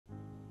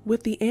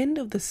With the end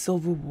of the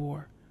Civil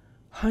War,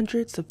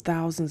 hundreds of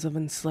thousands of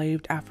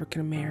enslaved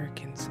African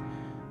Americans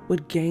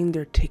would gain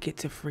their ticket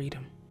to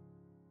freedom.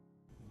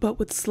 But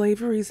with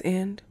slavery's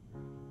end,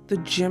 the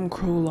Jim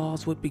Crow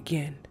laws would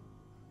begin,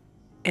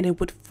 and it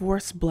would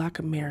force Black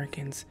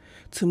Americans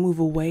to move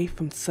away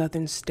from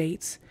Southern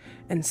states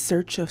in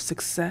search of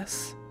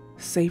success,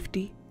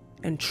 safety,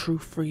 and true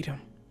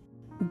freedom.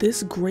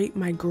 This great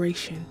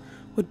migration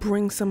would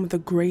bring some of the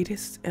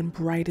greatest and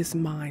brightest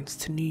minds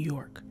to New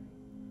York,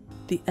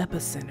 the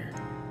epicenter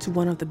to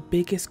one of the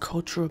biggest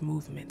cultural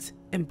movements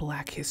in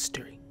Black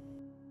history,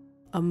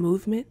 a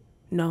movement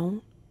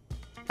known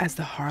as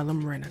the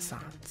Harlem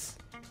Renaissance.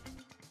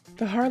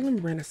 The Harlem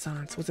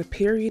Renaissance was a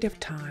period of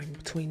time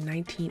between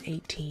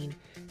 1918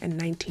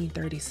 and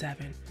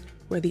 1937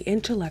 where the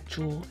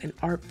intellectual and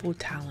artful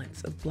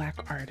talents of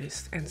Black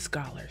artists and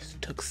scholars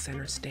took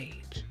center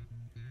stage.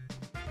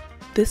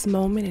 This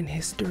moment in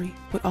history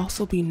would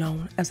also be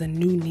known as a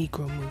New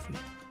Negro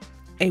movement,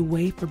 a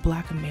way for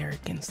Black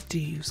Americans to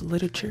use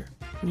literature,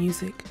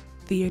 music,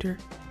 theater,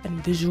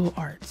 and visual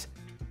arts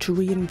to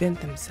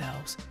reinvent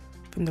themselves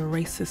from the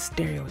racist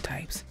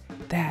stereotypes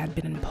that had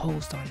been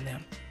imposed on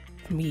them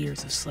from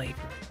years of slavery.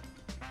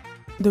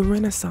 The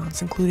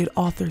Renaissance included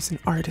authors and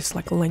artists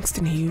like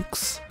Langston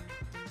Hughes,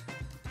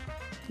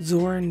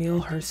 Zora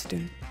Neale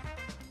Hurston,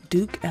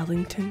 Duke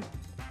Ellington,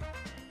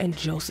 and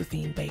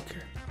Josephine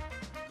Baker.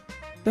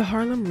 The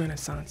Harlem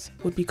Renaissance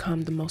would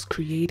become the most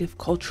creative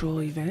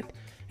cultural event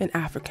in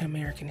African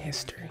American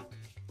history.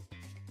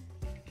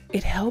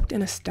 It helped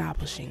in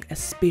establishing a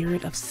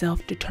spirit of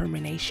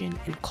self-determination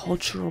and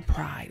cultural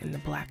pride in the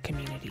Black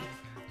community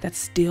that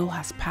still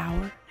has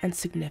power and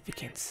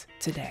significance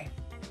today.